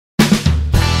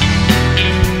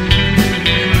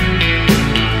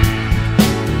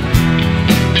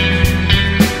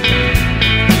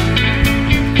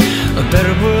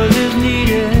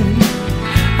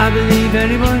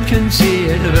see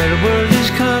it. A better world is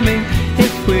coming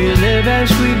if we live as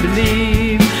we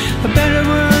believe. A better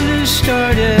world is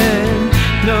started.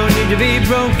 No need to be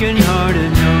broken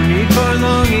hearted, no need for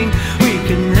longing. We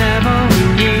can have all we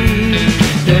need.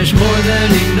 There's more than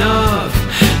enough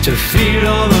to feed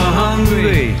all the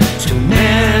hungry, to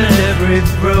mend every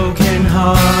broken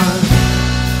heart.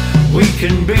 We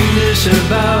can bring this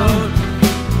about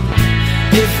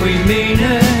if we mean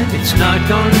it. It's not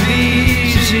gonna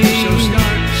be easy.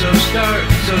 So start.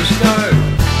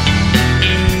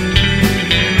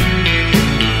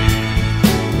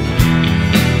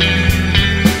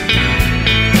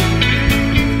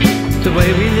 The way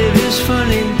we live is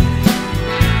funny.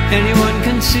 Anyone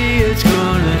can see it's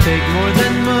gonna take more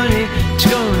than money. It's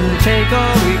gonna take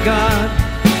all we got.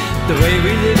 The way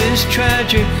we live is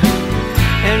tragic.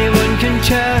 Anyone can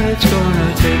tell it's gonna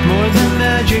take more than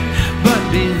magic. But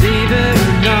believe it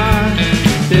or not,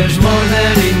 there's more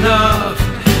than enough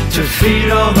to feed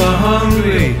all the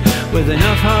hungry, with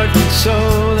enough heart and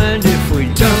soul. And if we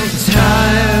don't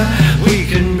tire, we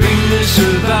can bring this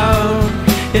about.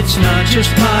 It's not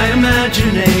just my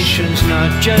imagination, it's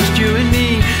not just you and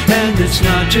me, and it's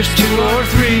not just two or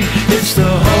three, it's the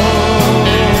whole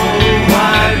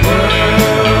wide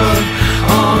world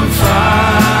on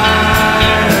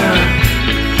fire.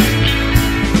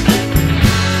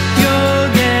 You'll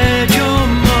get your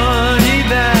money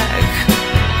back,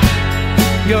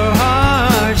 your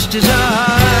heart's desire.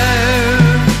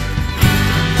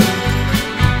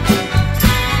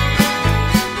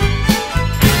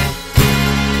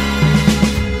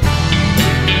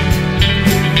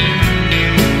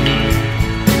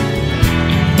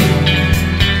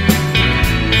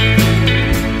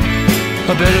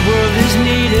 A better world is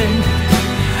needed.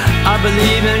 I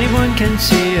believe anyone can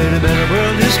see it. A better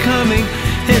world is coming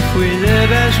if we live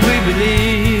as we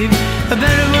believe. A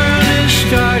better world is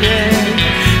started.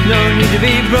 No need to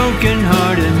be broken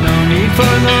hearted, no need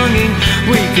for longing.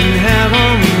 We can have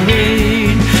all we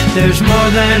need. There's more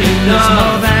than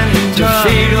enough to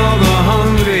feed all the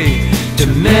hungry, to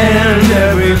mend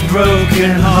every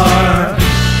broken heart.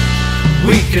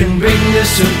 We can bring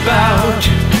this about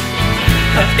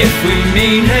if we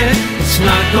mean it. It's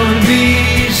not gonna be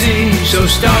easy. So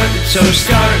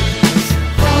start.